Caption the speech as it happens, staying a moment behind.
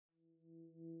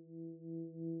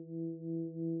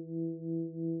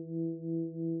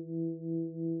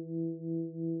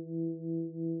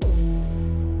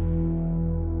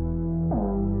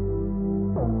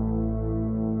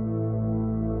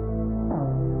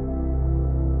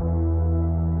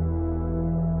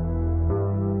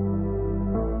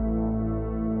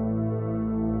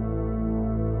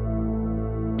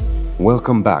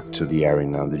Welcome back to the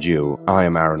Aryan and the Jew. I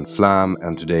am Aaron Flam,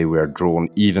 and today we are drawn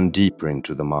even deeper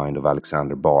into the mind of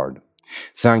Alexander Bard.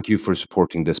 Thank you for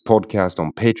supporting this podcast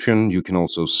on Patreon. You can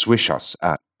also swish us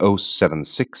at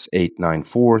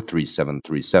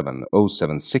 076-894-3737,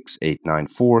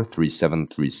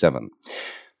 076-894-3737.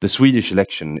 The Swedish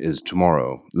election is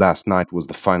tomorrow. Last night was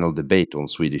the final debate on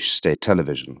Swedish state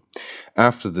television.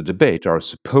 After the debate, our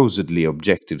supposedly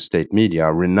objective state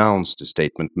media renounced a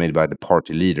statement made by the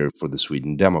party leader for the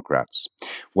Sweden Democrats.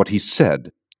 What he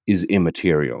said is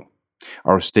immaterial.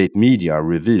 Our state media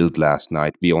revealed last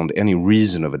night, beyond any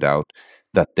reason of a doubt,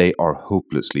 that they are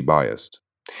hopelessly biased.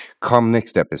 Come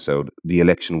next episode, the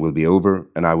election will be over,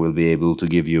 and I will be able to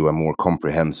give you a more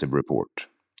comprehensive report.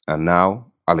 And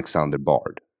now, Alexander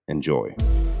Bard. Enjoy.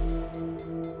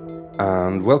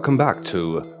 And welcome back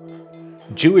to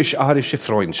Jewish-Arische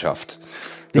Freundschaft.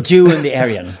 The Jew and the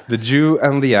Aryan. The Jew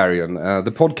and the Aryan.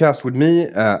 The podcast with me,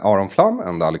 Aron Flam,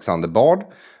 and Alexander Bard.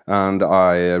 And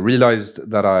I realized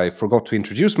that I forgot to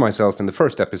introduce myself in the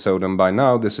first episode, and by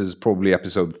now this is probably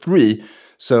episode 3.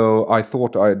 So I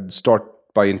thought I'd start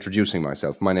by introducing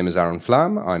myself. My name is Aron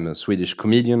Flam. I'm a Swedish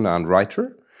comedian and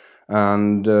writer.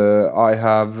 And I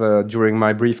have, during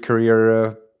my brief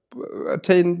career,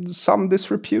 attained some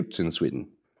disrepute in Sweden.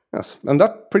 Yes, and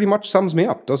that pretty much sums me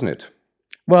up, doesn't it?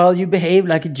 Well, you behave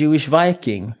like a Jewish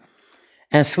Viking.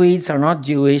 And Swedes are not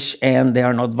Jewish and they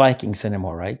are not Vikings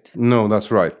anymore, right? No,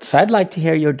 that's right. So I'd like to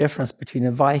hear your difference between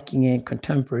a Viking and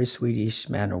contemporary Swedish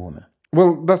man or woman.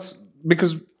 Well, that's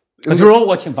because we're all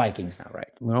watching Vikings now,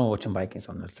 right? We're all watching Vikings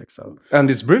on Netflix. So. And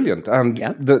it's brilliant. And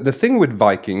yeah. the thing with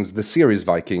Vikings, the series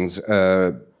Vikings,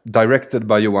 directed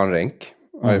by Johan Renck,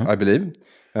 I believe,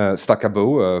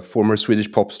 Stackabo, a former Swedish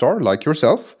pop star like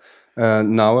yourself.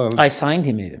 Now I signed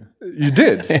him even. You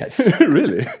did? Yes.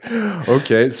 Really?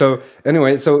 Okay. So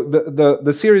anyway, so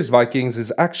the series Vikings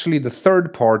is actually the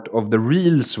third part of the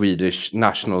real Swedish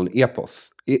national epos.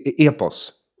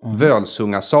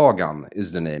 Völsungasagan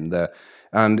is the name.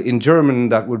 And in German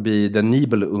that would be the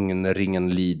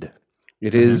Nibelungenringenlied.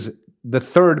 It is the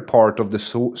third part of the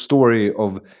story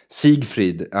of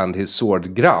Siegfried and his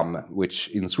sword Gram, which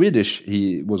in Swedish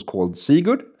he was called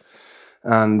Sigurd.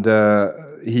 And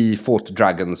he fought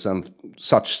dragons and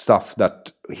such stuff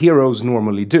that heroes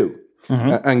normally do,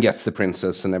 and gets the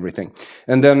princess and everything.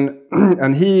 And then,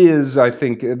 and he is, I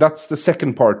think, that's the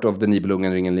second part of the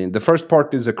Nibelungenringenlied. The first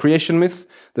part is a creation myth.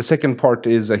 The second part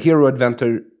is a hero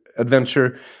adventure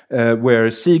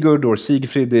where Sigurd or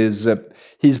Siegfried is,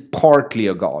 he's partly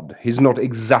a god. He's not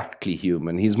exactly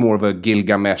human. He's more of a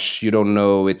Gilgamesh. You don't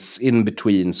know, it's in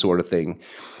between sort of thing.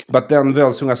 But then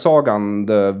Völsungasagan,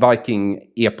 the Viking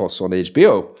epos on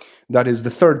HBO, that is the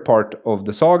third part of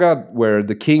the saga where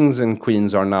the kings and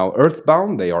queens are now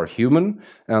earthbound, they are human,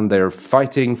 and they're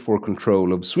fighting for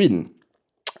control of Sweden.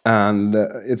 And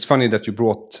it's funny that you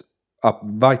brought up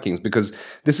Vikings, because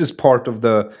this is part of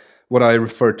what I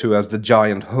refer to as the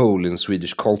giant hole in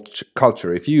Swedish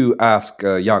culture. If you ask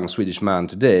a young Swedish man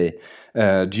today,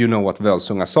 do you know what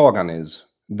Völsungasagan is?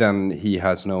 Then he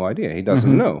has no idea. He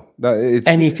doesn't know.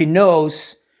 And if he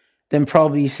knows, then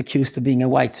probably he's accused of being a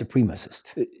white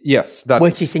supremacist. Yes.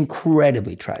 Which is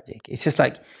incredibly tragic. It's just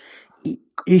like,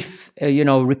 if,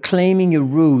 reclaiming your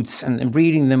roots and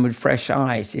reading them with fresh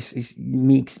eyes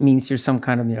means you're some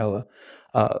kind of,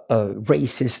 a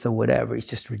racist or whatever. It's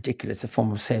just ridiculous. A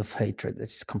form of self-hatred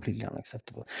that's completely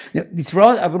unacceptable.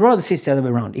 I would rather say it's the other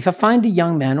way around. If I find a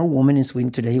young man or woman in Sweden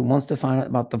today who wants to find out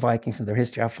about the Vikings and their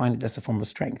history, I find it as a form of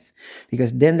strength.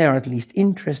 Because then they're at least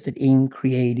interested in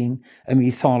creating a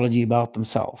mythology about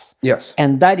themselves. Yes.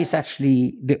 And that is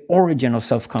actually the origin of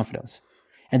self-confidence.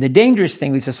 And the dangerous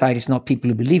thing with society is not people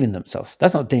who believe in themselves.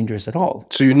 That's not dangerous at all.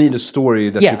 So you need a story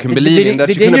that you can believe in, that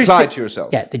you can apply to yourself.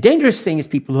 Yeah, the dangerous thing is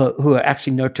people who are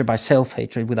actually nurtured by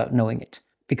self-hatred without knowing it.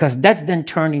 Because that's then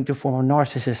turned into a form of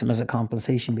narcissism as a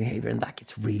compensation behavior, and that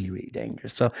gets really, really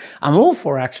dangerous. So I'm all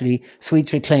for actually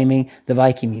Swedes reclaiming the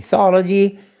Viking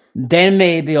mythology. Then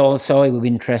maybe also it would be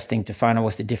interesting to find out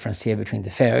what's the difference here between the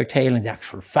fairy tale and the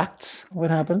actual facts.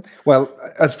 What happened? Well,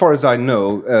 as far as I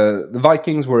know, the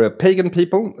Vikings were a pagan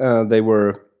people. They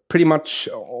were pretty much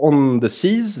on the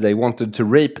seas. They wanted to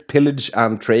rape, pillage,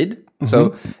 and trade.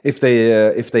 So if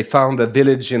they found a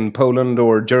village in Poland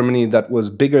or Germany that was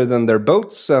bigger than their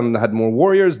boats and had more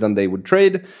warriors, then they would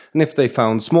trade. And if they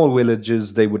found small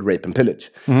villages, they would rape and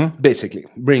pillage, basically,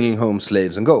 bringing home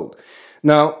slaves and gold.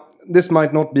 Now, this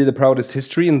might not be the proudest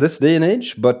history in this day and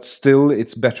age, but still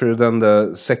it's better than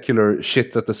the secular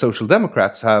shit that the Social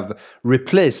Democrats have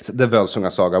replaced the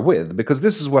Völsungasaga with. Because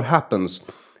this is what happens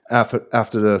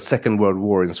after the Second World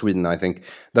War in Sweden, I think,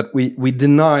 that we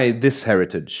deny this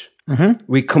heritage.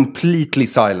 We completely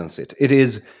silence it. It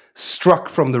is struck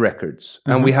from the records.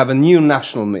 And we have a new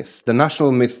national myth. The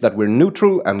national myth that we're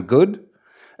neutral and good.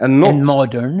 And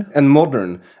modern.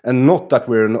 And not that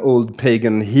we're an old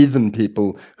pagan heathen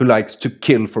people who likes to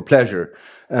kill for pleasure.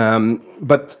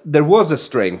 But there was a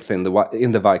strength in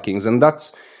the Vikings, and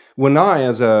that's when I,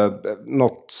 as a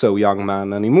not so young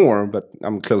man anymore, but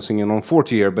I'm closing in on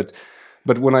 40 year, but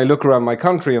when I look around my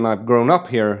country, and I've grown up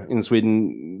here in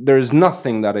Sweden, there is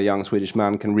nothing that a young Swedish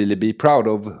man can really be proud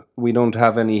of. We don't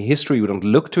have any history. We don't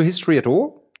look to history at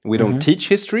all. We don't teach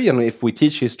history, and if we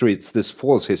teach history, it's this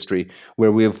false history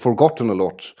where we have forgotten a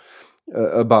lot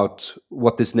about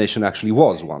what this nation actually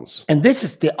was once. And this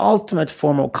is the ultimate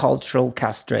form of cultural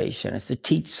castration, is to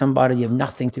teach somebody you have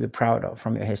nothing to be proud of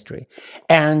from your history.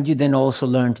 And you then also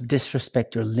learn to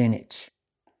disrespect your lineage.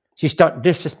 So you start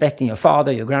disrespecting your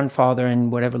father, your grandfather,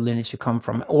 and whatever lineage you come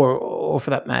from, or for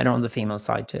that matter, on the female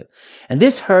side too. And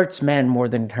this hurts men more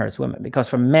than it hurts women, because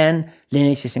for men,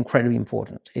 lineage is incredibly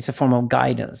important. It's a form of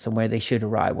guidance on where they should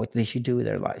arrive, what they should do with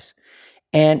their lives.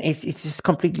 And it's just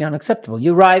completely unacceptable.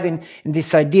 You arrive in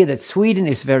this idea that Sweden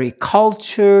is very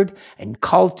cultured and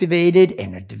cultivated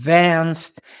and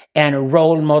advanced and a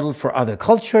role model for other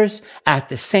cultures, at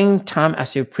the same time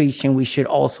as you're preaching we should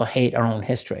also hate our own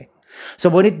history. So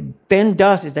what it then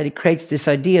does is that it creates this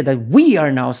idea that we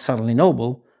are now suddenly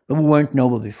noble, but we weren't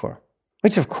noble before,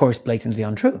 which of course blatantly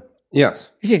untrue.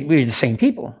 Yes. We're the same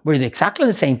people. We're exactly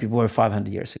the same people we were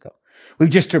 500 years ago. We've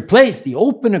just replaced the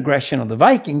open aggression of the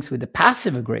Vikings with the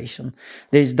passive aggression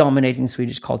that is dominating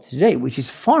Swedish culture today, which is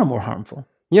far more harmful.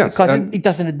 Yes. Because it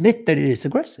doesn't admit that it is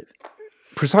aggressive.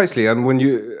 Precisely. And when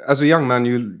you, as a young man,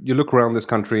 you look around this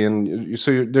country and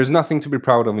there's nothing to be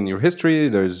proud of in your history.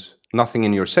 There's nothing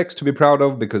in your sex to be proud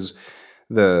of, because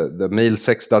the male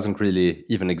sex doesn't really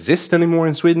even exist anymore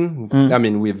in Sweden. I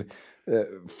mean,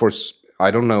 I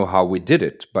don't know how we did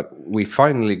it, but we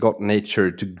finally got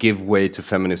nature to give way to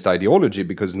feminist ideology,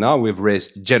 because now we've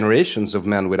raised generations of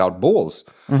men without balls.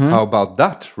 How about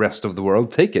that, rest of the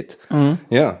world? Take it.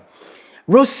 Yeah.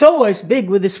 Rousseau is big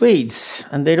with the Swedes,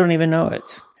 and they don't even know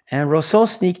it. And Rousseau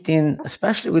sneaked in,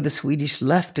 especially with the Swedish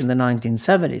left in the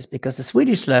 1970s, because the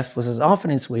Swedish left was, as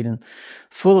often in Sweden,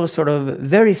 full of sort of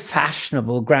very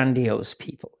fashionable, grandiose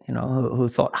people, you know, who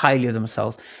thought highly of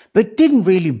themselves, but didn't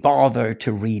really bother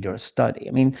to read or study.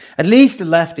 I mean, at least the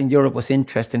left in Europe was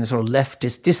interested in a sort of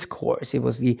leftist discourse. It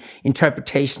was the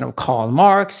interpretation of Karl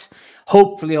Marx,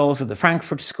 hopefully also the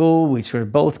Frankfurt School, which were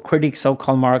both critics of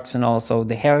Karl Marx and also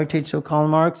the heritage of Karl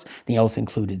Marx. They also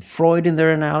included Freud in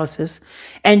their analysis.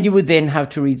 And you would then have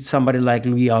to read somebody like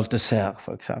Louis Althusser,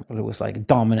 for example, who was like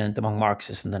dominant among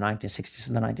Marxists in the 1960s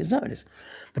and the 1970s.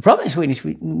 The problem in Sweden is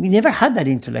we never had that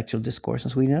intellectual discourse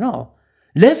in Sweden at all.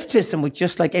 Leftism was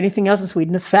just like anything else in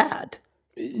Sweden, a fad.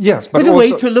 Yes, but it was a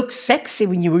way to look sexy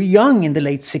when you were young in the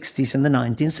late 60s and the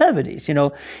 1970s. You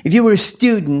know, if you were a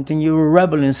student and you were a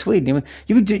rebel in Sweden,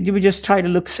 you would just try to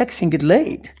look sexy and get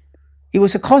laid. It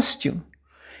was a costume.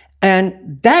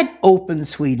 And that opened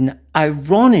Sweden,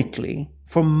 ironically,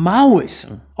 for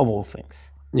Maoism, of all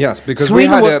things. Yes, because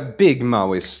Sweden we had a big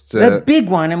Maoist... A big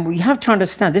one, and we have to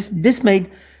understand, this made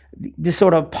the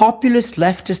sort of populist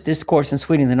leftist discourse in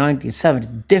Sweden in the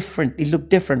 1970s different. It looked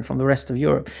different from the rest of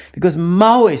Europe, because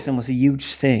Maoism was a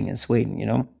huge thing in Sweden, you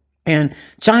know, and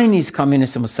Chinese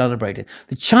communism was celebrated.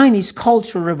 The Chinese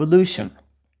Cultural Revolution,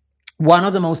 one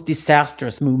of the most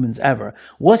disastrous movements ever,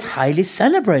 was highly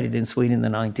celebrated in Sweden in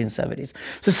the 1970s.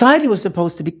 Society was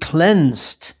supposed to be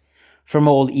cleansed from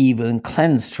all evil and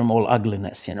cleansed from all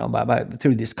ugliness, you know,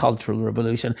 through this cultural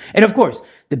revolution. And of course,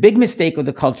 the big mistake of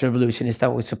the cultural revolution is that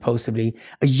it was supposed to be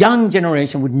a young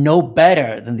generation would know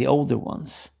better than the older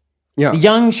ones. Yeah. The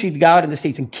young should go out in the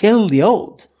streets and kill the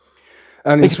old.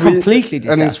 And it's completely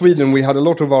disastrous. And in Sweden, we had a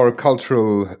lot of our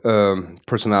cultural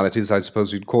personalities, I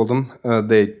suppose you'd call them.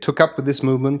 They took up with this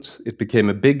movement. It became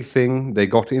a big thing. They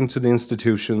got into the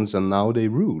institutions, and now they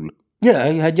rule. Yeah,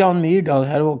 you had Jan Myrdal,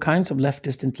 had all kinds of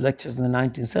leftist intellectuals in the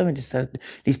 1970s that at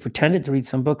least pretended to read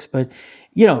some books. But,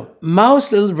 you know,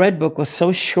 Mao's little red book was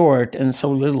so short and so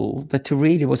little that to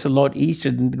read it was a lot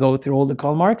easier than to go through all the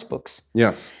Karl Marx books.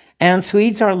 Yes. And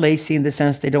Swedes are lazy in the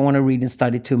sense they don't want to read and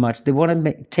study too much. They want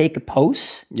to take a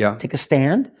pose, take a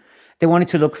stand. They want it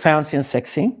to look fancy and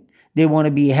sexy. They want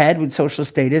to be ahead with social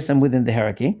status and within the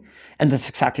hierarchy. And that's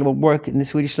exactly what worked in the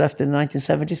Swedish left in the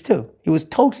 1970s too. He was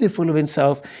totally full of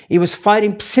himself. He was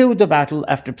fighting pseudo-battle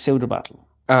after pseudo-battle.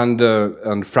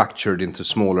 And fractured into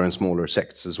smaller and smaller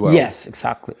sects as well. Yes,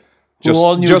 exactly. who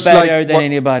all knew better than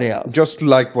anybody else. Just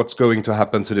like what's going to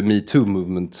happen to the Me Too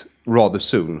movement rather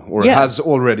soon, or has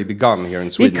already begun here in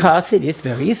Sweden. Because it is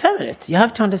very effeminate. You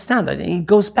have to understand that. It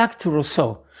goes back to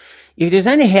Rousseau. If there's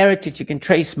any heritage you can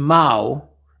trace Mao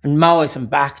and Maoism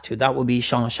back to, that would be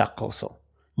Jean-Jacques Rousseau,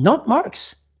 not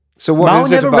Marx. So what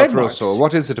is it about Rousseau?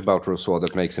 What is it about Rousseau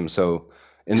that makes him so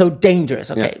dangerous?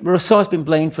 Okay, Rousseau has been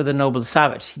blamed for the noble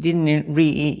savage. He didn't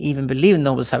even believe in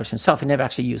noble savage himself. He never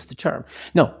actually used the term.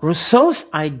 No, Rousseau's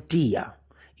idea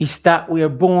is that we are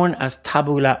born as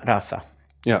tabula rasa.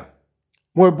 Yeah.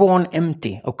 We're born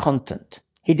empty of content.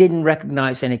 He didn't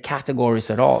recognize any categories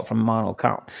at all from mono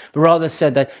count, but rather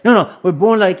said that, no, we're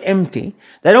born like empty.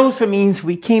 That also means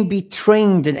we can't be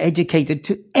trained and educated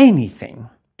to anything.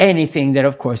 Anything that,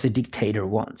 of course, the dictator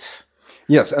wants.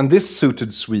 Yes, and this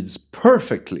suited Swedes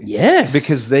perfectly. Yes.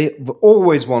 Because they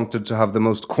always wanted to have the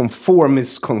most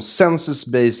conformist,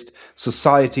 consensus-based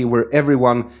society where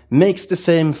everyone makes the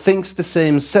same, thinks the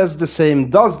same, says the same,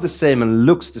 does the same, and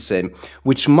looks the same,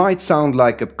 which might sound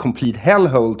like a complete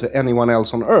hellhole to anyone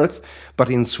else on earth, but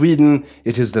in Sweden,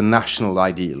 it is the national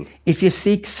ideal. If you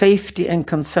seek safety and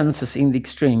consensus in the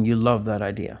extreme, you love that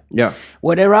idea. Yeah.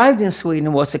 What arrived in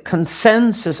Sweden was a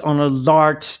consensus on a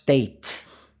large state,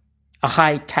 a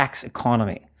high tax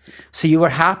economy. So you were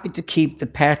happy to keep the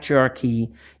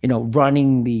patriarchy,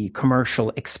 running the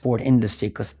commercial export industry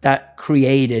because that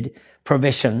created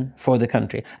provision for the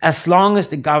country, as long as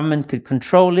the government could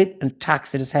control it and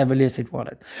tax it as heavily as it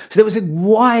wanted. So there was a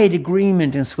wide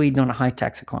agreement in Sweden on a high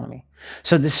tax economy.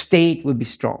 So the state would be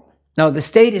strong. Now, the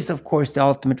state is, of course, the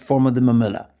ultimate form of the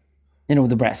mamilla,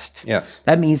 the breast. Yes.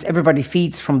 That means everybody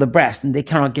feeds from the breast and they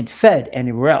cannot get fed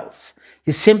anywhere else.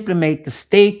 You simply make the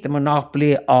state the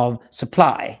monopoly of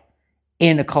supply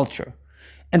in a culture.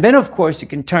 And then, of course, you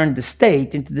can turn the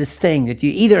state into this thing that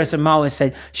you either, as a Maoist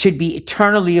said, should be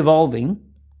eternally evolving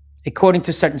according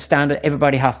to a certain standard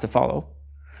everybody has to follow,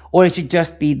 or it should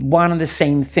just be one and the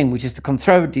same thing, which is the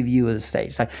conservative view of the state.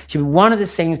 It's like it should be one and the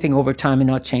same thing over time and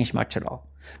not change much at all.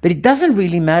 But it doesn't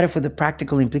really matter for the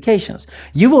practical implications.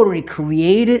 You've already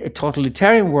created a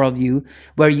totalitarian worldview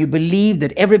where you believe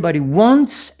that everybody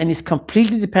wants and is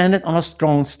completely dependent on a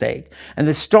strong state. And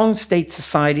the strong state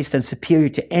society is then superior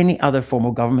to any other form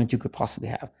of government you could possibly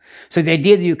have. So the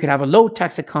idea that you could have a low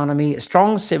tax economy, a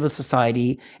strong civil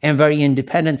society, and very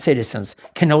independent citizens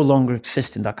can no longer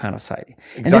exist in that kind of society.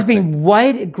 Exactly. And there's been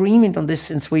wide agreement on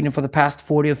this in Sweden for the past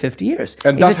 40 or 50 years.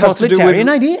 And it's a totalitarian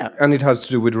idea. And it has to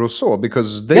do with Rousseau,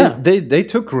 because they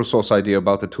took Rousseau's idea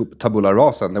about the tabula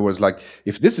rasa, and they was like,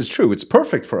 if this is true, it's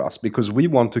perfect for us because we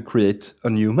want to create a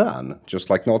new man, just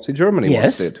like Nazi Germany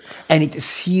once did. And it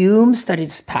assumes that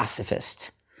it's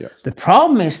pacifist. Yes. The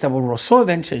problem is that what Rousseau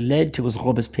eventually led to was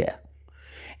Robespierre.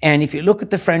 And if you look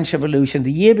at the French Revolution,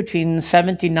 the year between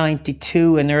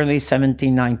 1792 and early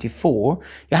 1794,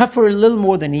 you have for a little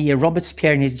more than a year,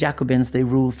 Robespierre and his Jacobins, they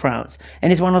ruled France.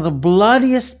 And it's one of the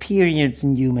bloodiest periods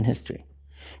in human history.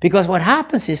 Because what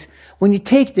happens is, when you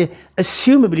take the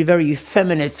assumably very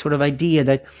effeminate sort of idea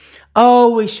that,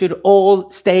 we should all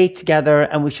stay together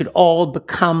and we should all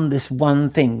become this one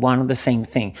thing, one and the same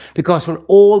thing, because we're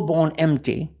all born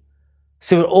empty.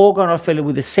 So we're all going to fill it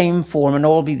with the same form and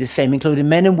all be the same, including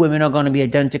men and women are going to be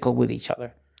identical with each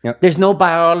other. Yep. There's no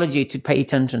biology to pay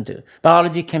attention to.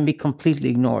 Biology can be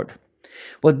completely ignored.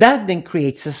 Well, that then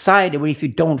creates a society where if you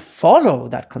don't follow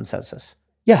that consensus,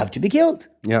 you have to be killed.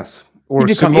 Yes. Or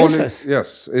useless.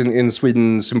 Yes, in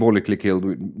Sweden, symbolically killed,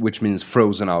 which means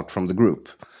frozen out from the group.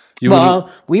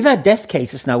 We've had death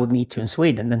cases now with Me Too in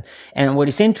Sweden. And what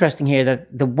is interesting here,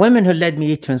 that the women who led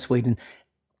Me Too in Sweden,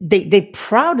 they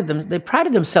prided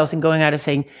themselves in going out and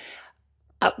saying,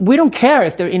 we don't care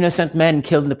if they're innocent men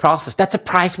killed in the process. That's a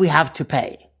price we have to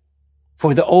pay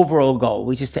for the overall goal,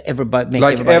 which is to make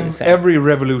everybody the same. Every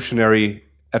revolutionary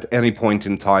at any point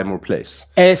in time or place.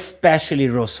 Especially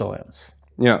Rousseauians.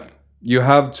 Yeah. You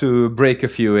have to break a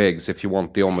few eggs if you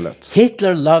want the omelette.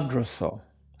 Hitler loved Rousseau.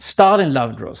 Stalin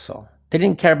loved Rousseau. They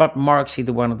didn't care about Marx,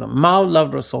 either one of them. Mao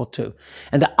loved Rousseau too.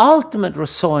 And the ultimate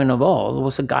Rousseauian of all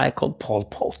was a guy called Pol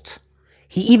Pot.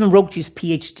 He even wrote his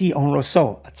PhD on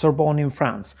Rousseau at Sorbonne in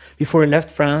France before he left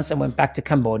France and went back to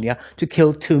Cambodia to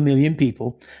kill 2 million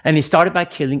people. And he started by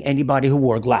killing anybody who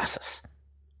wore glasses.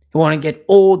 He wanted to get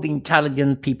all the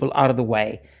intelligent people out of the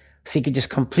way so he could just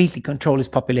completely control his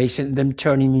population and then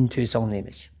turn him into his own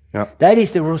image. Yeah. That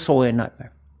is the Rousseauian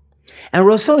nightmare. And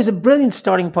Rousseau is a brilliant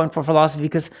starting point for philosophy,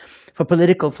 for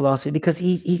political philosophy, because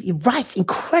he writes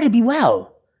incredibly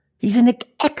well. He's an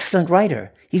excellent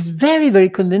writer. He's very, very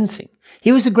convincing.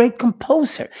 He was a great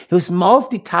composer. He was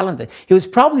multi-talented. He was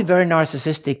probably very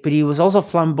narcissistic, but he was also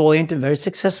flamboyant and very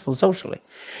successful socially.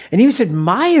 And he was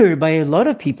admired by a lot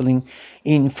of people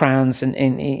in France and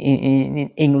in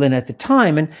England at the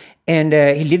time. And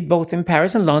he lived both in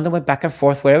Paris and London, went back and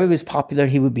forth. Wherever he was popular,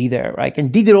 he would be there, right?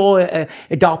 And Diderot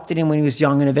adopted him when he was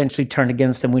young and eventually turned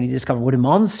against him when he discovered what a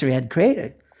monster he had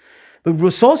created. But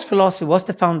Rousseau's philosophy was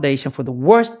the foundation for the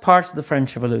worst parts of the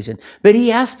French Revolution. But he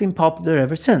has been popular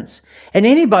ever since. And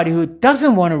anybody who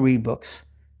doesn't want to read books,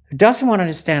 who doesn't want to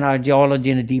understand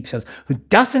ideology in a deep sense, who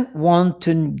doesn't want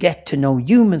to get to know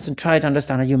humans and try to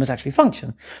understand how humans actually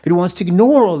function, but who wants to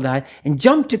ignore all that and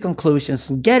jump to conclusions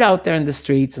and get out there in the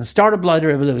streets and start a bloody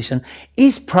revolution,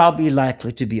 is probably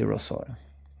likely to be a Rousseauian.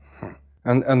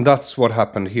 And that's what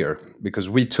happened here, because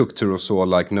we took to Rousseau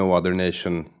like no other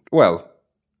nation, well,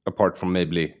 apart from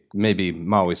maybe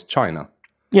Maoist China.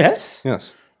 Yes.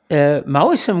 Yes.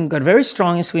 Maoism got very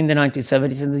strong in Sweden in the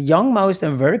 1970s, and the young Maoists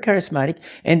were very charismatic,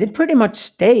 and they pretty much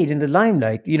stayed in the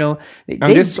limelight. You know,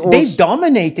 they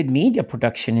dominated media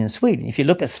production in Sweden. If you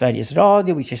look at Sveriges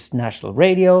Radio, which is national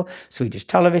radio, Swedish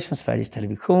television, Sveriges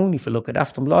Television, if you look at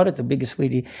Aftonbladet, the biggest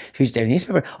Swedish daily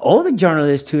newspaper, all the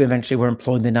journalists who eventually were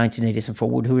employed in the 1980s and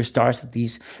forward, who were stars at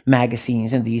these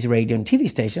magazines and these radio and TV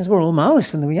stations, were all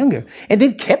Maoists when they were younger. And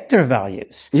they've kept their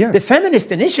values. Yeah. The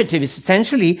feminist initiative is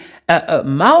essentially a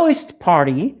Maoist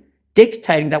party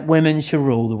dictating that women should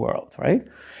rule the world, right?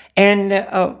 And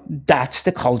that's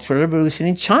the Cultural Revolution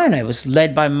in China. It was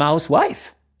led by Mao's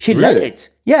wife. She led it.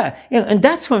 Yeah. And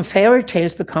that's when fairy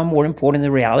tales become more important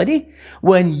than reality,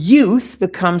 when youth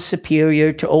becomes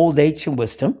superior to old age and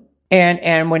wisdom,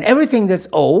 and when everything that's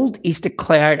old is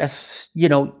declared as, you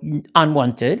know,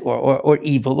 unwanted or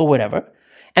evil or whatever,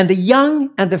 and the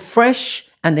young and the fresh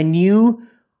and the new,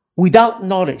 without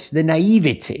knowledge, the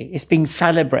naivety is being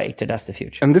celebrated as the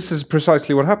future. And this is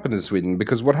precisely what happened in Sweden,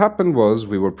 because what happened was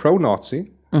we were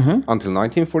pro-Nazi until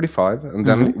 1945, and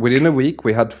then within a week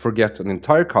we had to forget an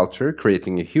entire culture,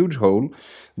 creating a huge hole.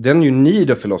 Then you need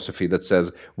a philosophy that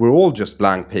says we're all just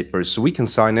blank papers, so we can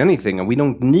sign anything, and we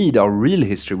don't need our real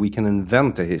history, we can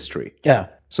invent a history. Yeah.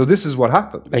 So this is what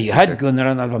happened. But you had Gunnar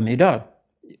and Alva Myrdal,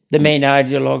 the main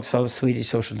ideologues of Swedish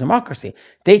social democracy.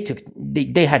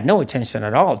 They had no attention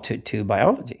at all to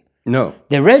biology. No.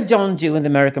 They read John Jew and the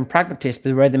American Pragmatists, but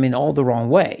they read them in all the wrong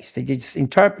ways. They just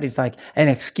interpreted it like an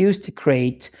excuse to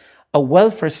create a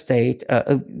welfare state,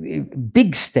 a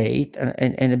big state,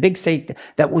 and a big state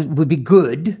that would be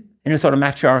good in a sort of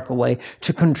matriarchal way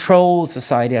to control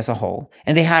society as a whole.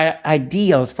 And they had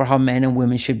ideals for how men and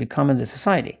women should become in the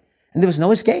society. And there was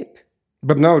no escape.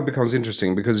 But now it becomes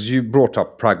interesting because you brought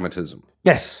up pragmatism.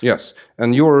 Yes. Yes.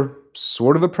 And you're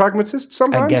sort of a pragmatist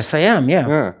sometimes? I guess I am,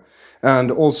 yeah.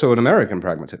 And also an American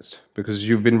pragmatist, because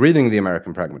you've been reading the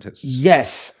American pragmatists.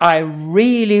 Yes. I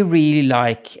really, really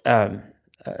like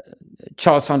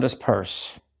Charles Sanders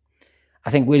Peirce.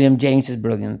 I think William James is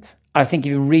brilliant. I think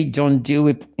if you read John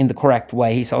Dewey in the correct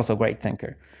way, he's also a great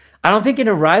thinker. I don't think it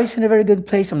arrives in a very good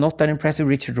place. I'm not that impressed with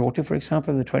Richard Rorty, for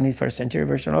example, the 21st century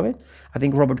version of it. I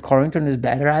think Robert Corrington is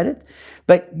better at it.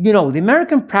 But, you know, the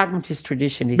American pragmatist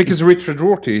tradition... Because Richard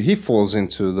Rorty, he falls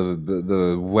into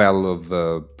the well of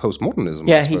postmodernism.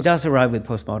 Yeah, he does arrive with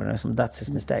postmodernism. That's his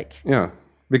mistake. Yeah,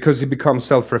 because he becomes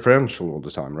self-referential all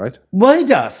the time, right? Well, he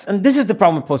does. And this is the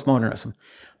problem with postmodernism.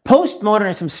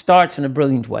 Postmodernism starts in a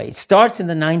brilliant way. It starts in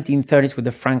the 1930s with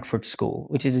the Frankfurt School,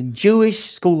 which is a Jewish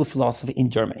school of philosophy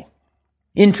in Germany.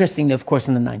 Interestingly, of course,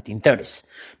 in the 1930s,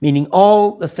 meaning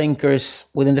all the thinkers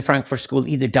within the Frankfurt School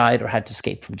either died or had to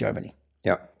escape from Germany.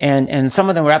 Yeah. And some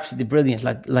of them were absolutely brilliant,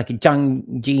 like a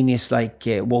young genius like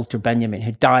Walter Benjamin,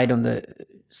 who died on the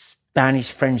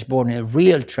Spanish-French border in a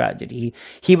real tragedy.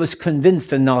 He was convinced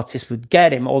the Nazis would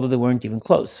get him, although they weren't even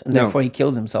close. And therefore he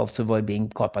killed himself to avoid being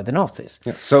caught by the Nazis.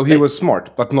 Yeah, so he was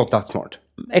smart, but not that smart.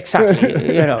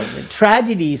 Exactly. You know,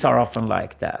 tragedies are often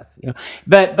like that. You know,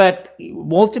 but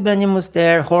Walter Benjamin was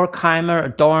there, Horkheimer,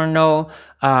 Adorno.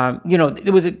 You know,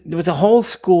 there was a whole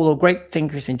school of great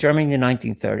thinkers in Germany in the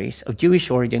 1930s of Jewish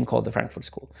origin called the Frankfurt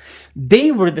School.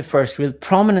 They were the first real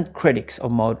prominent critics of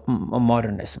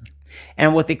modernism.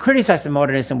 And what they criticized in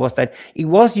modernism was that it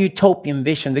was a utopian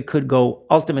vision that could go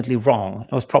ultimately wrong.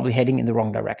 It was probably heading in the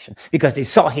wrong direction because they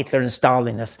saw Hitler and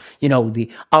Stalin as, you know, the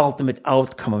ultimate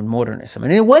outcome of modernism.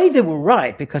 And in a way they were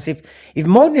right, because if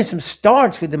modernism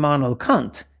starts with Immanuel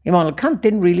Kant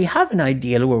didn't really have an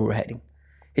ideal of where we're heading.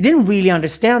 He didn't really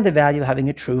understand the value of having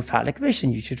a true phallic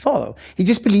vision you should follow. He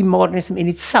just believed modernism in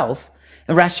itself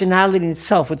and rationality in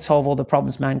itself would solve all the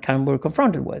problems mankind were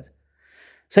confronted with.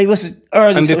 So he was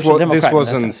early And social democrat. this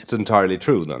wasn't entirely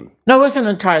true then? No, it wasn't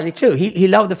entirely true. He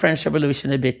loved the French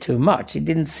Revolution a bit too much. He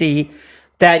didn't see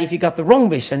that if you got the wrong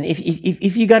vision,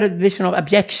 if you got a vision of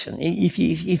objection, if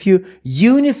you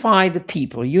unify the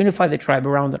people, unify the tribe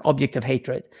around an object of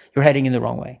hatred, you're heading in the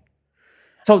wrong way.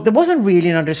 So there wasn't really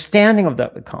an understanding of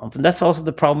that with Kant. And that's also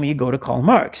the problem when you go to Karl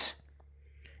Marx.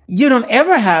 You don't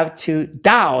ever have to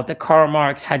doubt that Karl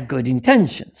Marx had good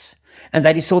intentions and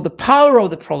that he saw the power of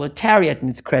the proletariat and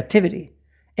its creativity.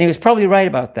 And he was probably right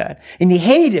about that. And he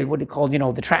hated what he called,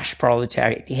 the trash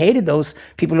proletariat. He hated those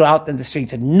people who were out in the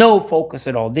streets, had no focus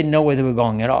at all, didn't know where they were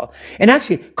going at all. And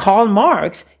actually, Karl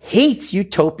Marx hates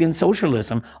utopian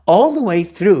socialism all the way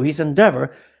through his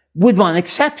endeavor, with one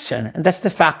exception, and that's the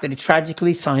fact that he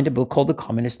tragically signed a book called The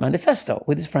Communist Manifesto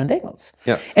with his friend Engels.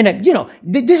 Yeah. And,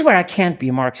 this is where I can't be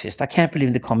a Marxist. I can't believe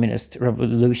in the Communist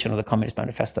Revolution or the Communist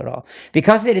Manifesto at all,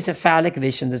 because it is a phallic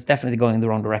vision that's definitely going in the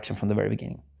wrong direction from the very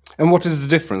beginning. And what is the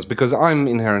difference? Because I'm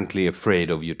inherently afraid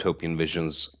of utopian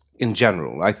visions in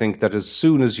general. I think that as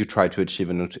soon as you try to achieve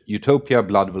an utopia,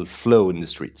 blood will flow in the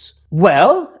streets.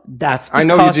 Well, that's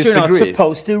because you're not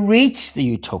supposed to reach the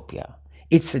utopia.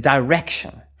 It's a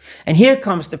direction. And here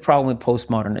comes the problem with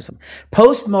postmodernism.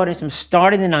 Postmodernism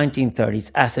started in the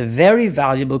 1930s as a very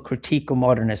valuable critique of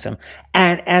modernism.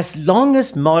 And as long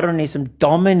as modernism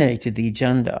dominated the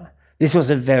agenda, this was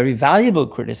a very valuable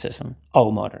criticism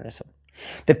of modernism.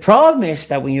 The problem is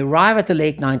that when you arrive at the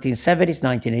late 1970s,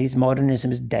 1980s,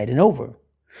 modernism is dead and over.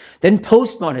 Then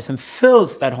postmodernism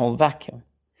fills that whole vacuum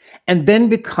and then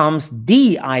becomes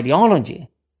the ideology,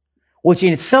 which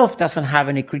in itself doesn't have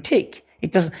any critique.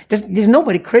 There's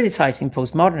nobody criticizing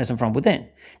postmodernism from within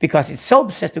because it's so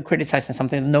obsessed with criticizing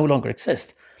something that no longer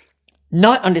exists.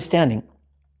 Not understanding,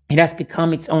 it has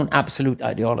become its own absolute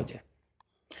ideology.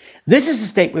 This is the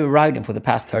state we've arrived in for the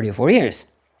past 30 or 40 years.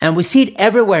 And we see it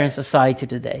everywhere in society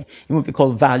today, in what we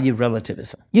call value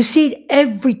relativism. You see it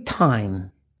every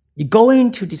time you go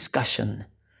into discussion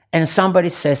and somebody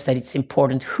says that it's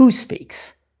important who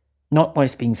speaks, not what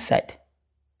is being said.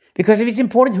 Because if it's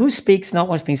important who speaks, not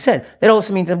what's being said, that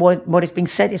also means that what is being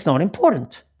said is not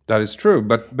important. That is true,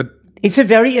 but it's a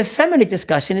very effeminate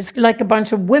discussion. It's like a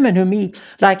bunch of women who meet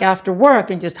like after work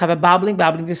and just have a babbling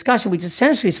discussion, which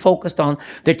essentially is focused on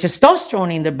their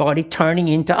testosterone in their body turning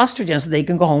into estrogen so they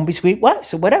can go home, be sweet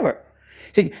wives or whatever.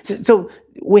 So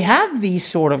we have these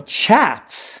sort of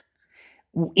chats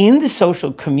in the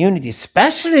social community,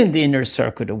 especially in the inner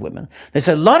circuit of women. There's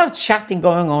a lot of chatting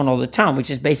going on all the time, which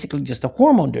is basically just a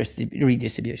hormone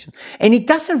redistribution. And it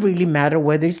doesn't really matter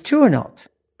whether it's true or not,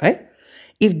 right?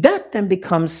 If that then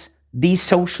becomes the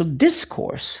social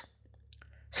discourse,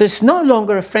 so it's no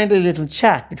longer a friendly little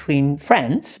chat between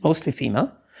friends, mostly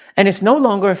female, and it's no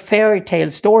longer a fairy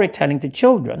tale storytelling to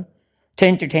children, to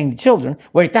entertain the children,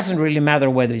 where it doesn't really matter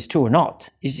whether it's true or not.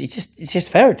 It's just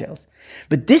fairy tales.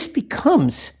 But this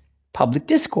becomes public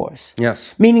discourse.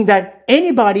 Yes. Meaning that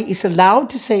anybody is allowed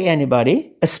to say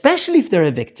anybody, especially if they're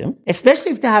a victim,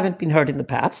 especially if they haven't been hurt in the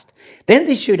past, then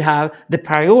they should have the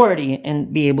priority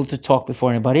and be able to talk before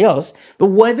anybody else. But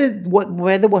whether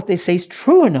what they say is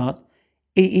true or not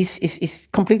is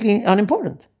completely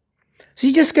unimportant. So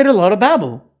you just get a lot of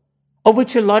babble, of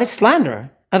which a lot is slander,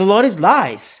 and a lot is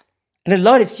lies. And a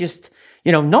lot is just,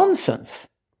 nonsense.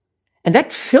 And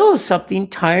that fills up the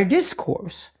entire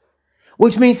discourse,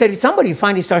 which means that if somebody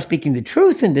finally starts speaking the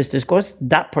truth in this discourse,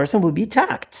 that person will be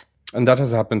attacked. And that has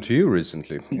happened to you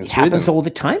recently in Sweden. It happens all the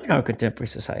time in our contemporary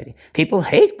society. People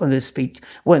hate when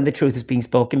the truth is being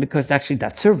spoken because actually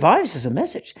that survives as a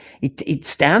message. It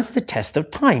stands the test of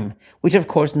time, which of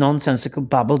course nonsensical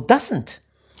babble doesn't.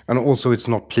 And also it's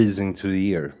not pleasing to the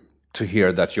ear to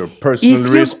hear that you're personally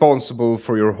responsible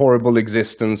for your horrible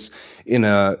existence in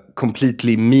a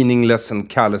completely meaningless and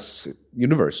callous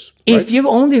universe. Right? If you've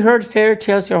only heard fairy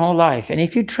tales your whole life, and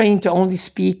if you're trained to only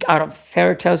speak out of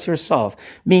fairy tales yourself,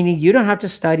 meaning you don't have to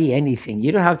study anything,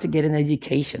 you don't have to get an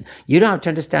education, you don't have to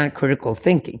understand critical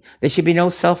thinking, there should be no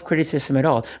self-criticism at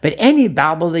all. But any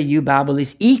babble that you babble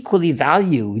is equally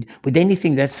valued with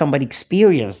anything that somebody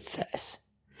experienced says.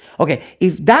 Okay,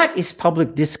 if that is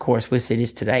public discourse, which it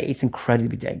is today, it's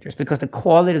incredibly dangerous because the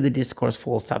quality of the discourse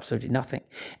falls to absolutely nothing.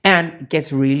 And it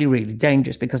gets really, really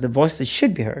dangerous because the voices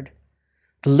should be heard,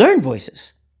 the learned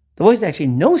voices, the voices that actually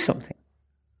know something,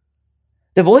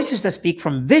 the voices that speak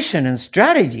from vision and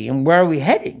strategy and where are we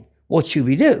heading, what should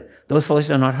we do, those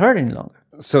voices are not heard any longer.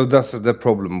 So that's the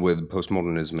problem with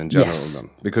postmodernism in general, Yes. then,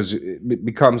 because it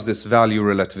becomes this value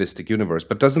relativistic universe.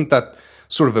 But doesn't that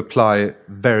sort of apply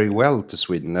very well to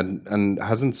Sweden? And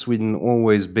hasn't Sweden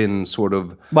always been sort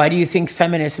of... Why do you think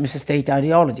feminism is a state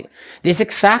ideology? This is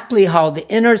exactly how the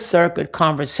inner circuit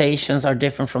conversations are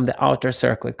different from the outer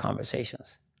circuit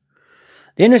conversations.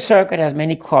 The inner circuit has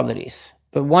many qualities,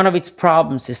 but one of its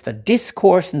problems is the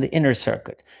discourse in the inner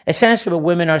circuit. Essentially, when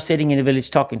women are sitting in a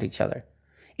village talking to each other,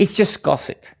 it's just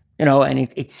gossip, and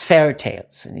it's fairy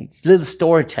tales, and it's little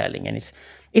storytelling, and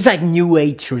it's like New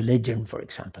Age religion, for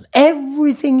example.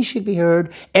 Everything should be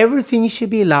heard, everything should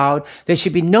be allowed. There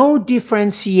should be no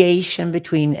differentiation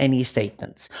between any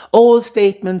statements. All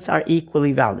statements are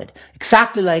equally valid,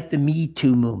 exactly like the Me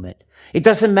Too movement. It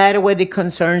doesn't matter whether it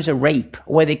concerns a rape,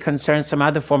 or whether it concerns some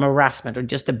other form of harassment, or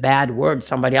just a bad word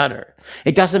somebody uttered.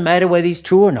 It doesn't matter whether it's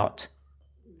true or not.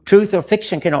 Truth or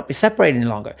fiction cannot be separated any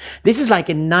longer. This is like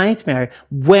a nightmare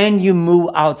when you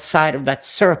move outside of that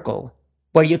circle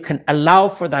where you can allow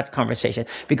for that conversation,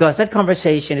 because that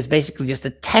conversation is basically just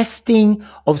a testing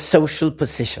of social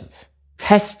positions,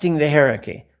 testing the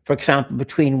hierarchy, for example,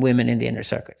 between women in the inner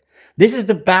circuit. This is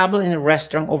the babble in a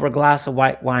restaurant over a glass of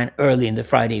white wine early in the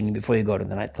Friday evening before you go to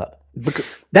the nightclub.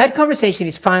 That conversation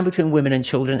is fine between women and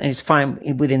children, and it's fine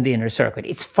within the inner circuit.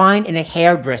 It's fine in a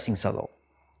hairdressing salon.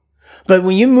 But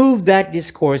when you move that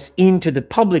discourse into the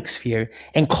public sphere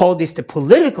and call this the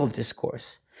political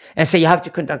discourse, and say you have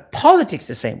to conduct politics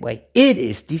the same way, it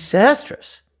is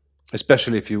disastrous.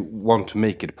 Especially if you want to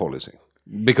make it policy.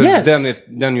 Because Yes.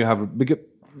 then you have... Because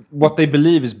what they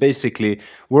believe is basically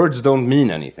words don't mean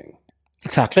anything.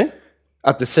 Exactly.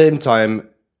 At the same time,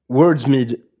 words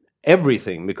mean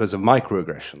everything because of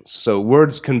microaggressions. So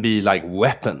words can be like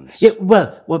weapons. Yeah,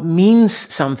 well, what means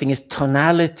something is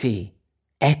tonality,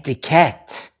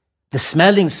 etiquette. The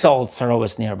smelling salts are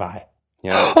always nearby.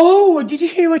 Yeah. Oh, did you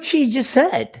hear what she just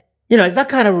said? It's that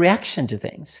kind of reaction to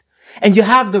things. And you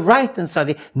have the right and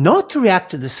study not to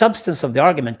react to the substance of the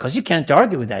argument, because you can't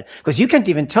argue with that, because you can't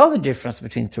even tell the difference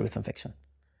between truth and fiction.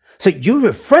 So you're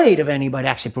afraid of anybody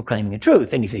actually proclaiming a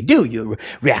truth. And if they do, you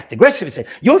react aggressively and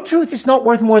say, your truth is not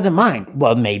worth more than mine.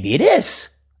 Well, maybe it is.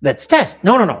 Let's test.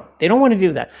 No. They don't want to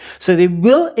do that. So they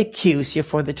will accuse you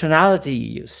for the tonality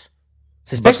you use.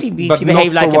 So especially if you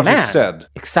behave like a man. Said.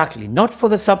 Exactly. Not for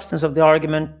the substance of the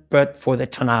argument, but for the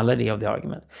tonality of the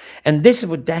argument. And this is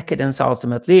what decadence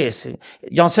ultimately is.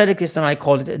 Jan Söderqvist and I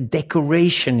call it a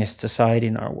decorationist society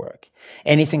in our work.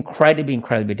 And it's incredibly,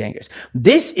 incredibly dangerous.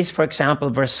 This is, for example,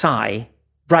 Versailles,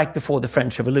 right before the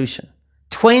French Revolution.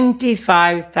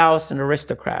 25,000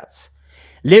 aristocrats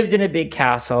lived in a big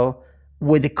castle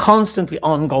with a constantly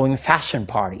ongoing fashion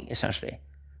party, essentially,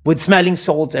 with smelling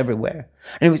salts everywhere.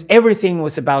 And everything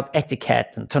was about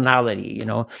etiquette and tonality,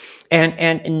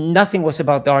 and nothing was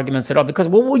about the arguments at all. Because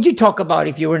what would you talk about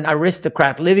if you were an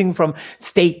aristocrat living from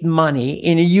state money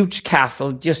in a huge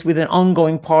castle just with an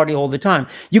ongoing party all the time?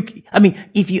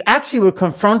 If you actually were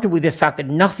confronted with the fact that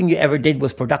nothing you ever did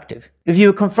was productive, if you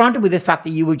were confronted with the fact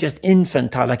that you were just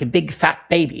infantile, like a big fat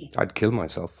baby, I'd kill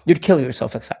myself. You'd kill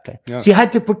yourself, exactly. Yeah. So you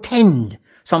had to pretend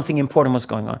something important was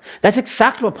going on. That's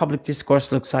exactly what public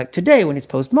discourse looks like today when it's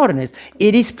postmodernist.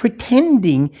 It is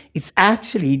pretending it's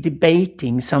actually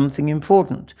debating something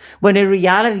important, when in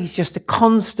reality it's just a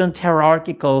constant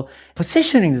hierarchical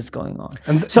positioning that's going on.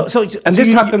 And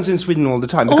this happens in Sweden all the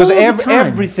time, because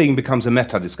everything becomes a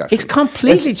meta discussion. It's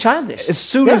completely childish. As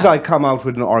soon as I come out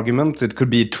with an argument, it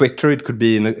could be Twitter, it could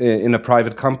be in a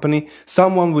private company,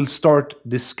 someone will start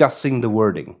discussing the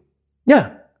wording.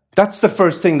 Yeah. That's the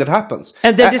first thing that happens.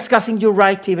 And they're discussing your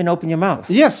right to even open your mouth.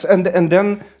 Yes, and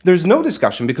then there's no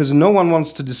discussion, because no one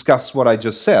wants to discuss what I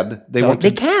just said.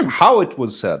 They can't. How it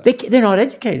was said. They're not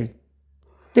educated.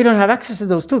 They don't have access to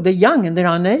those tools. They're young and they're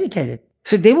uneducated.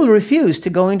 So they will refuse to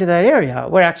go into that area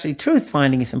where actually truth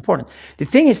finding is important. The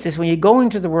thing is this, when you go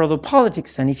into the world of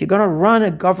politics, then if you're going to run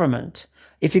a government,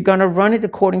 if you're going to run it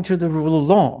according to the rule of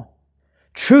law,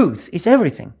 truth is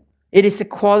everything. It is the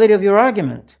quality of your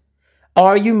argument.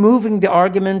 Are you moving the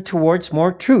argument towards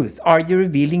more truth? Are you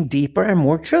revealing deeper and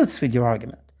more truths with your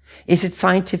argument? Is it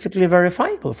scientifically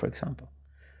verifiable, for example?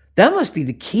 That must be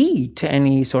the key to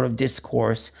any sort of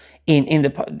discourse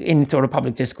in sort of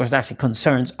public discourse that actually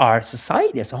concerns our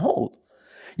society as a whole.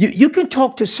 You can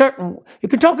talk in a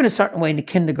certain way in the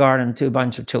kindergarten to a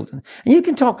bunch of children, and you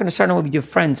can talk in a certain way with your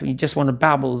friends when you just want to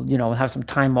babble, have some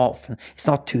time off, and it's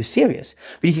not too serious.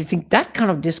 But if you think that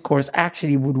kind of discourse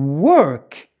actually would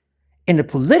work in the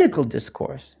political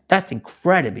discourse, that's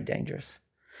incredibly dangerous.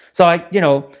 So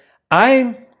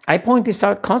I I point this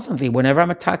out constantly. Whenever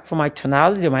I'm attacked for my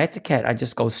tonality or my etiquette, I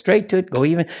just go straight to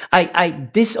it, I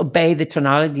disobey the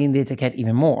tonality and the etiquette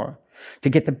even more to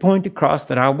get the point across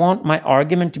that I want my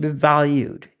argument to be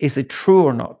valued. Is it true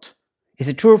or not? Is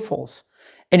it true or false?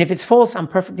 And if it's false, I'm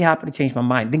perfectly happy to change my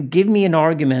mind. Then give me an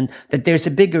argument that there's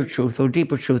a bigger truth or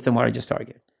deeper truth than what I just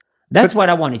argued. That's what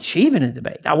I want to achieve in a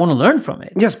debate. I want to learn from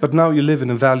it. Yes, but now you live in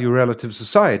a value-relative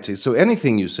society, so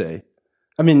anything you say...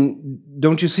 I mean,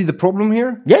 don't you see the problem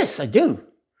here? Yes, I do.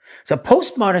 So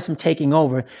postmodernism taking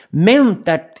over meant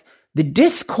that the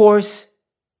discourse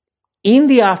in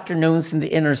the afternoons in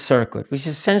the inner circuit, which is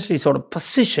essentially sort of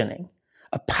positioning,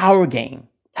 a power game,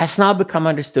 has now become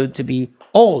understood to be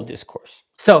all discourse.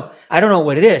 So I don't know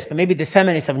what it is, but maybe the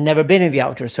feminists have never been in the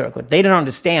outer circuit. They don't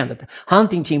understand that the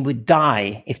hunting team would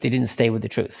die if they didn't stay with the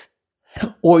truth.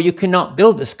 Or you cannot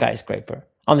build a skyscraper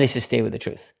unless you stay with the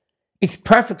truth. It's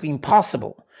perfectly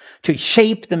impossible to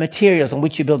shape the materials on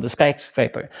which you build the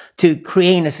skyscraper to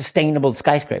create a sustainable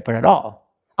skyscraper at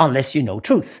all, unless you know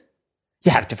truth.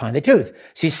 You have to find the truth.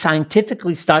 So you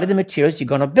scientifically study the materials you're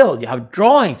going to build. You have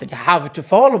drawings that you have to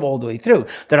follow all the way through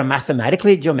that are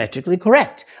mathematically, geometrically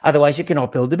correct. Otherwise, you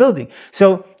cannot build the building.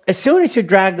 So as soon as you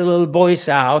drag the little boys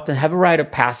out and have a rite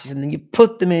of passage and then you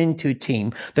put them into a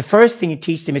team, the first thing you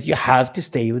teach them is you have to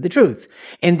stay with the truth.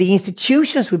 And the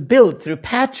institutions we build through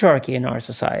patriarchy in our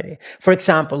society, for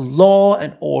example, law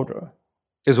and order,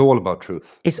 is all about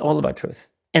truth. It's all about truth.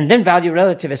 And then value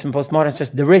relativism, postmodern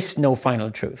says there is no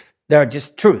final truth. There are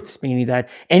just truths, meaning that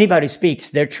anybody who speaks,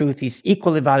 their truth is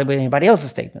equally valuable as anybody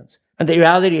else's statements. And the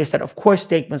reality is that, of course,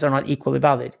 statements are not equally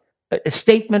valid. A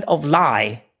statement of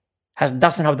lie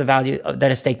doesn't have the value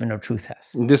that a statement of truth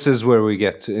has. This is where we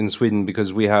get in Sweden,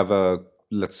 because we have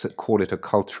let's call it a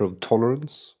culture of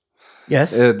tolerance.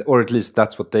 Yes. Or at least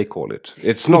that's what they call it.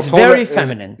 It's very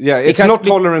feminine. It's not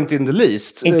tolerant in the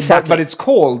least. Exactly. But it's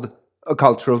called a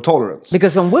culture of tolerance.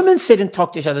 Because when women sit and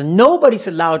talk to each other, nobody's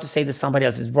allowed to say that somebody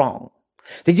else is wrong.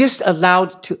 They're just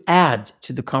allowed to add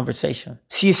to the conversation.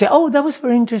 So you say, oh, that was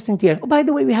very interesting to hear. Oh, by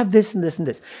the way, we have this and this and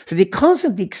this. So they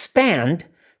constantly expand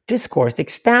discourse. They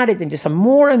expand it and just have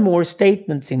more and more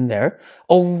statements in there,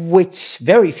 of which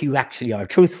very few actually are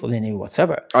truthful in any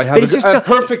whatsoever. I have a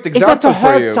perfect example for you. It's not to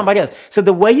hurt somebody else. So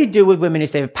the way you deal with women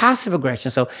is they have passive aggression.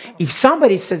 So if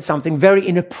somebody said something very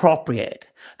inappropriate,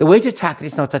 the way to attack it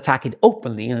is not to attack it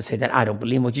openly and say that I don't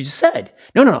believe what you just said.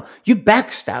 No. You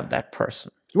backstab that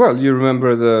person. Well, you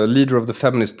remember the leader of the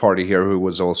Feminist Party here, who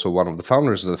was also one of the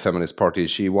founders of the Feminist Party.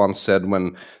 She once said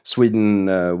when Sweden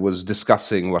was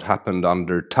discussing what happened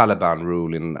under Taliban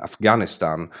rule in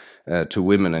Afghanistan to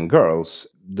women and girls,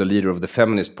 the leader of the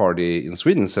Feminist Party in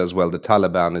Sweden says, well, the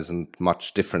Taliban isn't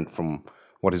much different from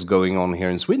what is going on here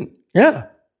in Sweden. Yeah.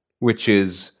 Which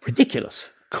is... ridiculous.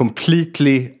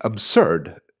 Completely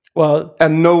absurd. Well...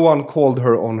 and no one called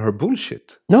her on her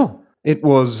bullshit. No. It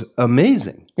was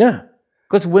amazing. Yeah.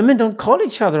 Because women don't call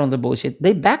each other on the bullshit.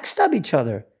 They backstab each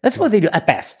other. That's what they do at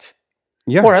best.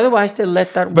 Yeah. Or otherwise they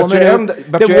let that woman...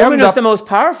 the woman who's the most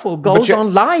powerful goes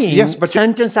on lying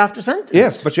sentence after sentence.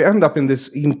 Yes, but you end up in this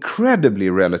incredibly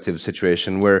relative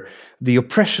situation where the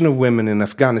oppression of women in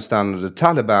Afghanistan and the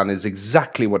Taliban is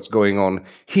exactly what's going on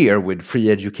here with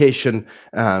free education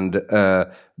and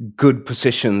good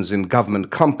positions in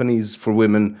government companies for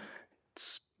women.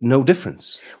 No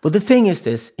difference. Well, the thing is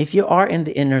this, if you are in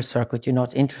the inner circuit, you're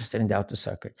not interested in the outer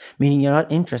circuit, meaning you're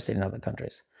not interested in other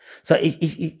countries. So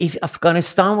if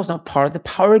Afghanistan was not part of the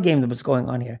power game that was going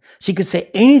on here, she could say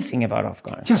anything about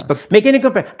Afghanistan. Yes, but... make any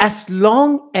comparison, as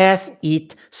long as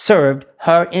it served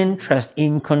her interest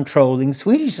in controlling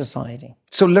Swedish society.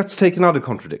 So let's take another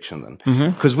contradiction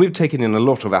then. Because we've taken in a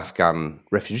lot of Afghan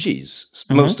refugees,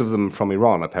 most of them from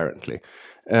Iran, apparently.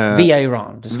 Via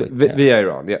Iran. Via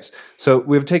Iran, yes. So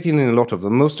we've taken in a lot of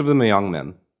them. Most of them are young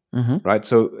men, right?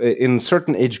 So in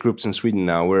certain age groups in Sweden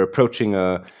now, we're approaching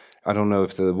I don't know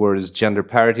if the word is gender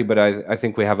parity, but I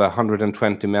think we have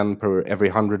 120 men per every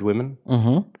 100 women,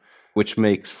 which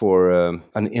makes for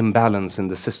an imbalance in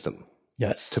the system.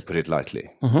 Yes. To put it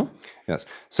lightly. Yes.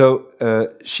 So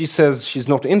she says she's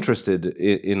not interested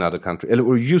in other countries,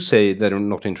 or you say they're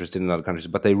not interested in other countries,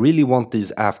 but they really want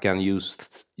these Afghan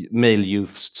male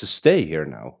youths to stay here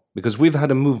now. Because we've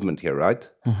had a movement here, right?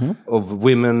 Of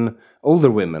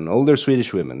older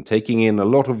Swedish women, taking in a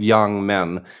lot of young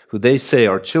men who they say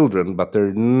are children, but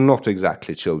they're not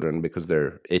exactly children because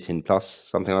they're 18 plus,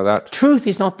 something like that. Truth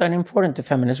is not that important to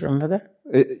feminists, remember that?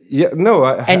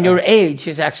 And your age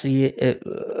is actually,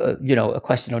 a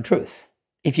question of truth.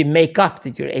 If you make up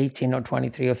that you're 18 or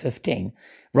 23 or 15,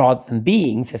 rather than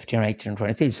being 15 or 18 or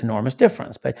 23, it's an enormous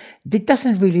difference. But it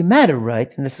doesn't really matter,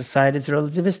 right? In a society, it's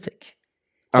relativistic.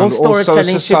 And also a storytelling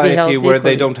should be society held where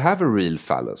they equally. don't have a real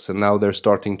phallus, and now they're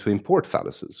starting to import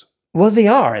phalluses. Well, they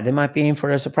are. They might be in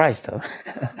for a surprise, though.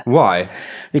 Why?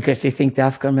 Because they think the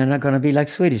Afghan men are going to be like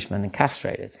Swedish men and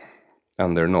castrated.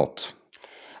 And they're not.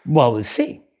 Well, we'll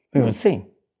see. We will see.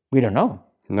 We don't know.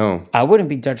 No. I wouldn't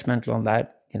be judgmental on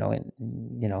that.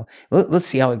 We'll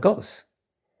see how it goes.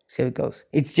 See how it goes.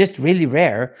 It's just really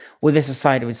rare with a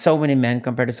society with so many men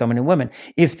compared to so many women.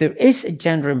 If there is a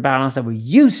gender imbalance that we're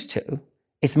used to,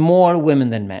 it's more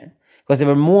women than men. Because there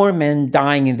were more men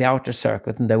dying in the outer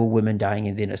circuit than there were women dying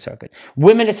in the inner circuit.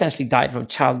 Women essentially died from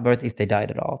childbirth, if they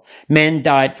died at all. Men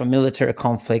died from military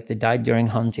conflict. They died during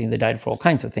hunting. They died for all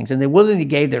kinds of things. And they willingly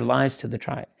gave their lives to the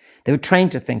tribe. They were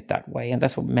trained to think that way. And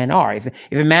that's what men are. If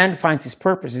a man finds his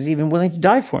purpose, he's even willing to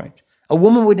die for it. A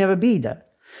woman would never be that.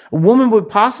 A woman would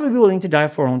possibly be willing to die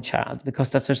for her own child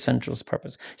because that's her central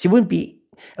purpose.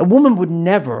 A woman would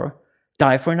never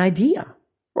die for an idea.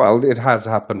 Well, it has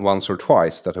happened once or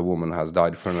twice that a woman has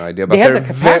died for an idea. But They have the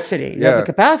capacity. They yeah.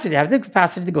 have the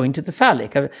capacity to go into the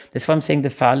phallic. That's why I'm saying the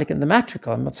phallic and the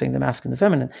matrical. I'm not saying the masculine and the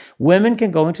feminine. Women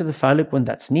can go into the phallic when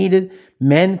that's needed.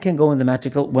 Men can go in the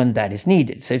matrical when that is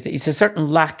needed. So if it's a certain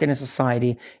lack in a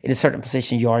society, in a certain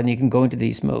position you are, and you can go into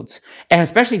these modes. And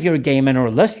especially if you're a gay man or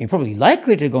a lesbian, you're probably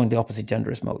likely to go into the opposite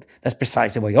gender's mode. That's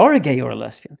precisely why you're a gay or a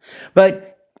lesbian.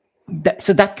 But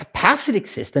so that capacity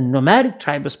exists. The nomadic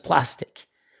tribe was plastic.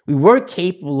 We were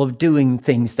capable of doing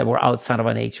things that were outside of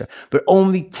our nature, but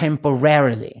only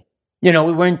temporarily. We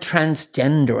weren't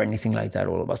transgender or anything like that,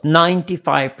 all of us.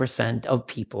 95% of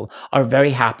people are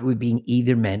very happy with being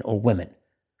either men or women.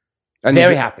 And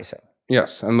very happy so.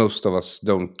 Yes, and most of us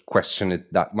don't question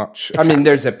it that much. Exactly. I mean,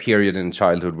 there's a period in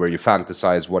childhood where you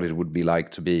fantasize what it would be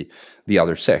like to be the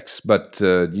other sex, but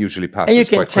usually passes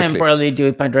quite quickly. And you can temporarily do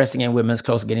it by dressing in women's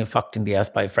clothes, getting fucked in the ass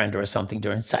by a friend or something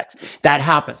during sex. That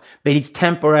happens, but it's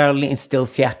temporarily and still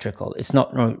theatrical. It's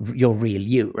not your real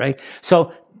you, right?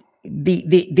 So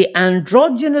the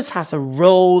androgynous has a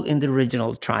role in the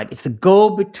original tribe. It's the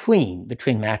go-between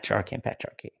between matriarchy and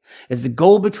patriarchy. It's the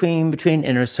go-between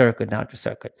inner circuit and outer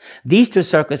circuit. These two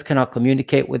circuits cannot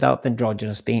communicate without the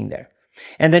androgynous being there.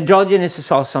 And the androgynous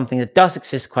is also something that does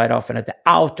exist quite often at the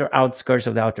outer outskirts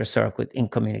of the outer circuit in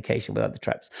communication with other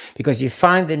tribes. Because you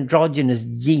find the androgynous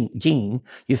gene,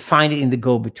 you find it in the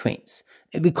go-betweens.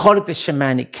 We call it the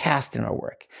shamanic caste in our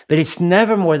work, but it's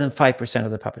never more than 5%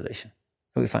 of the population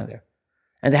that we find there.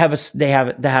 And they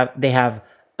have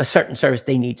a certain service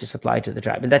they need to supply to the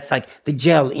tribe. And that's like the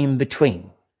gel in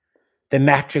between the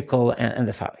matrical and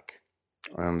the phallic.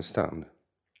 I understand.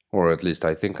 Or at least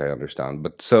I think I understand.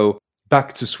 But so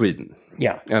back to Sweden.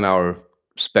 Yeah. And our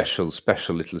special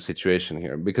little situation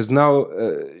here. Because now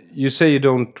you say you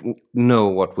don't know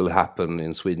what will happen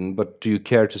in Sweden, but do you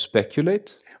care to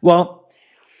speculate? Well,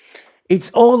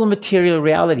 it's all a material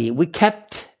reality. We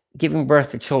kept giving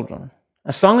birth to children.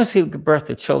 As long as you give birth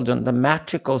to children, the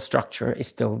matrical structure is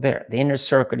still there. The inner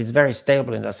circuit is very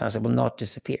stable in that sense. It will not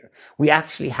disappear. We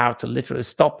actually have to literally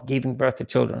stop giving birth to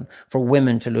children for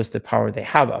women to lose the power they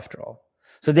have, after all.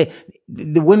 So the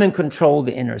women control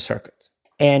the inner circuit.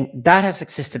 And that has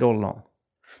existed all along.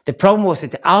 The problem was that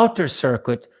the outer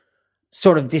circuit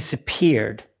sort of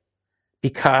disappeared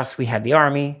because we had the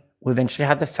army. We eventually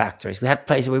had the factories. We had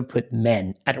places where we put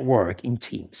men at work in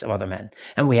teams of other men.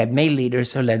 And we had male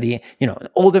leaders who led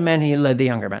older men who led the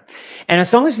younger men. And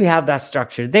as long as we have that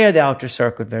structure, there the outer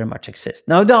circuit very much exists.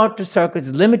 Now the outer circuit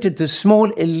is limited to a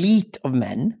small elite of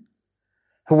men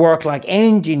who work like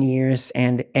engineers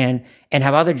and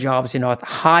have other jobs, at the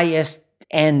highest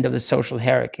end of the social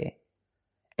hierarchy.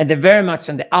 And they're very much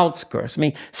on the outskirts. I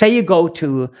mean, say you go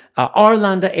to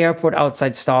Arlanda airport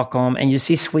outside Stockholm and you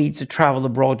see Swedes who travel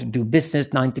abroad to do business,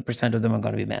 90% of them are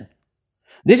going to be men.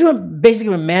 This is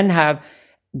where men have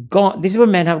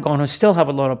gone who still have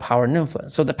a lot of power and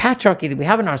influence. So the patriarchy that we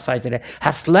have in our society today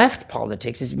has left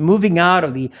politics. It's moving out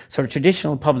of the sort of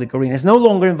traditional public arena. It's no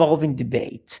longer involving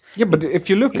debate. Yeah, but if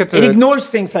you look at it ignores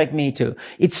things like Me Too.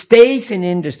 It stays in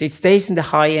industry. It stays in the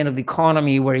high end of the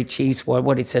economy where it achieves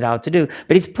what it set out to do.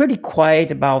 But it's pretty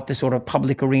quiet about the sort of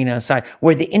public arena side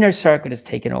where the inner circuit is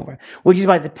taken over, which is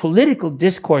why the political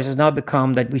discourse has now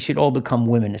become that we should all become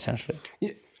women, essentially.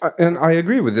 Yeah, and I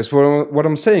agree with this. What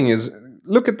I'm saying is,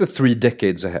 look at the 3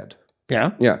 decades ahead.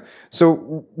 Yeah. Yeah.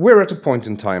 So we're at a point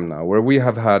in time now where we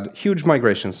have had huge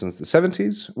migration since the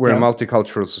 70s. We're a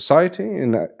multicultural society,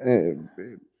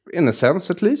 in a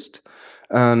sense at least.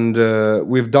 And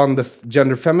we've done the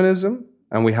gender feminism,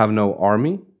 and we have no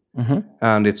army. Mm-hmm.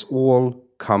 And it's all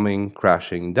coming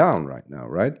crashing down right now,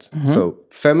 right? Mm-hmm. So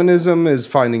feminism is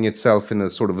finding itself in a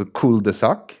sort of a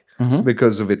cul-de-sac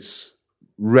because of its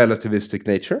relativistic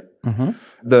nature.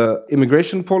 The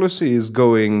immigration policy is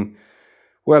going,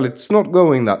 well, it's not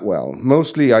going that well.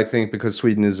 Mostly, I think, because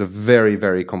Sweden is a very,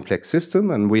 very complex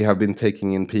system, and we have been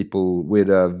taking in people with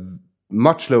a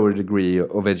much lower degree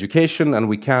of education, and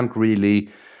we can't really,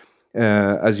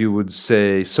 as you would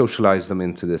say, socialize them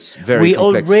into this very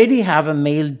complex... We already have a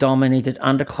male-dominated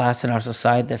underclass in our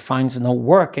society that finds no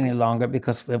work any longer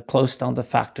because we have closed down the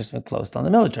factories, we've closed down the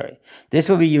military. This is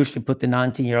where we usually put the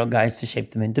 19-year-old guys to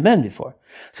shape them into men before.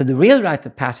 So the real rite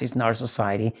of passage in our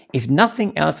society, if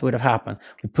nothing else would have happened,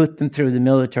 we put them through the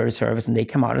military service and they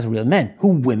come out as real men, who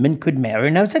women could marry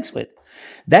and have sex with.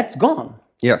 That's gone.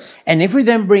 Yes. And if we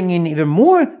then bring in even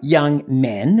more young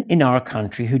men in our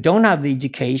country who don't have the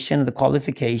education, the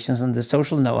qualifications, and the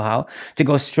social know-how to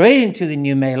go straight into the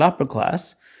new male upper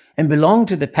class and belong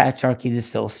to the patriarchy that's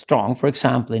still strong, for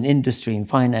example, in industry, in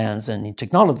finance, and in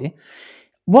technology,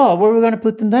 well, where are we going to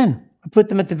put them then? We put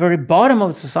them at the very bottom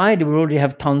of society. We already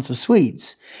have tons of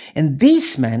Swedes. And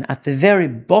these men at the very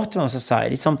bottom of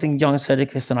society, something Jan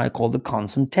Söderqvist and I call the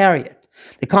consummariat.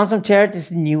 The consummariat is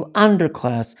the new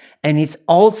underclass, and it's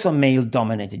also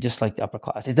male-dominated, just like the upper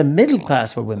class. It's the middle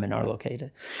class where women are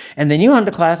located. And the new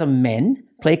underclass of men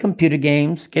play computer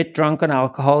games, get drunk on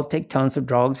alcohol, take tons of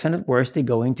drugs, and at worst, they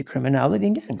go into criminality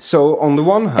and gangs. So on the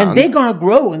one hand... And they're going to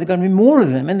grow, and they're going to be more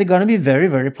of them, and they're going to be very,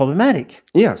 very problematic.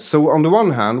 Yeah, so on the one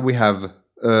hand, we have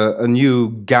a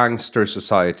new gangster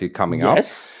society coming up.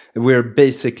 Yes. We're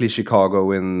basically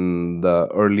Chicago in the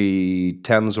early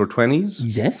 10s or 20s.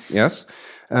 Yes. Yes.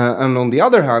 And on the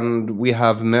other hand, we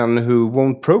have men who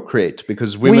won't procreate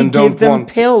because women don't want... We give them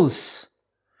pills.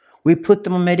 We put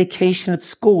them on medication at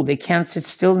school. They can't sit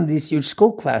still in these huge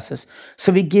school classes.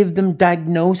 So we give them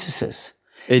diagnoses.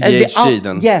 ADHD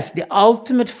then? Yes, the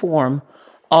ultimate form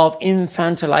of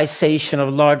infantilization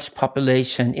of large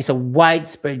population is a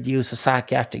widespread use of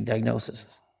psychiatric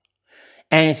diagnoses.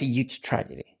 And it's a huge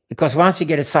tragedy. Because once you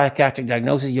get a psychiatric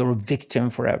diagnosis, you're a victim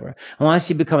forever. And once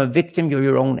you become a victim, you're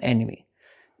your own enemy.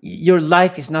 Your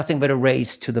life is nothing but a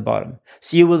race to the bottom.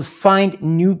 So you will find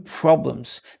new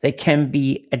problems that can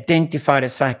be identified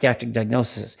as psychiatric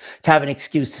diagnoses to have an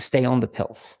excuse to stay on the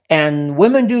pills. And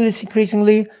women do this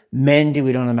increasingly. Men do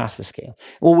it on a massive scale.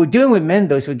 What we're doing with men,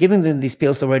 though, is we're giving them these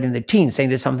pills already in their teens, saying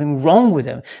there's something wrong with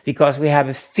them because we have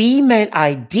a female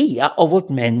idea of what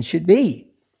men should be.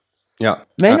 Yeah.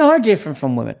 Men are different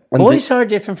from women. Boys are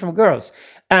different from girls.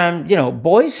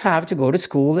 Boys have to go to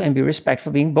school and be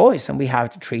respectful of being boys, and we have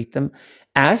to treat them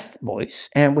as boys.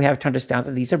 And we have to understand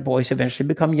that these are boys who eventually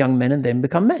become young men and then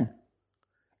become men.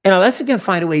 And unless we can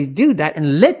find a way to do that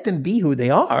and let them be who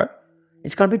they are,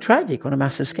 it's going to be tragic on a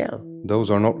massive scale. Those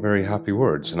are not very happy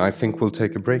words, and I think we'll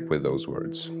take a break with those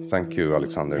words. Thank you,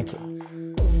 Alexander. Thank you.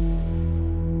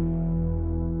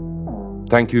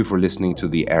 Thank you for listening to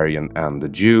the Aryan and the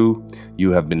Jew.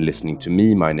 You have been listening to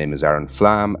me. My name is Aaron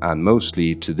Flam, and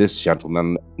mostly to this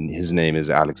gentleman. His name is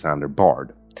Alexander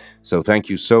Bard. So thank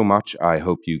you so much. I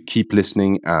hope you keep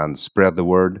listening and spread the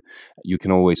word. You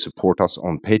can always support us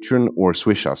on Patreon or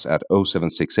swish us at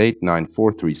 0768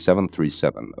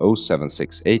 943737.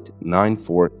 0768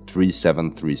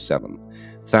 943737.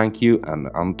 Thank you, and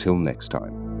until next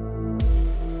time.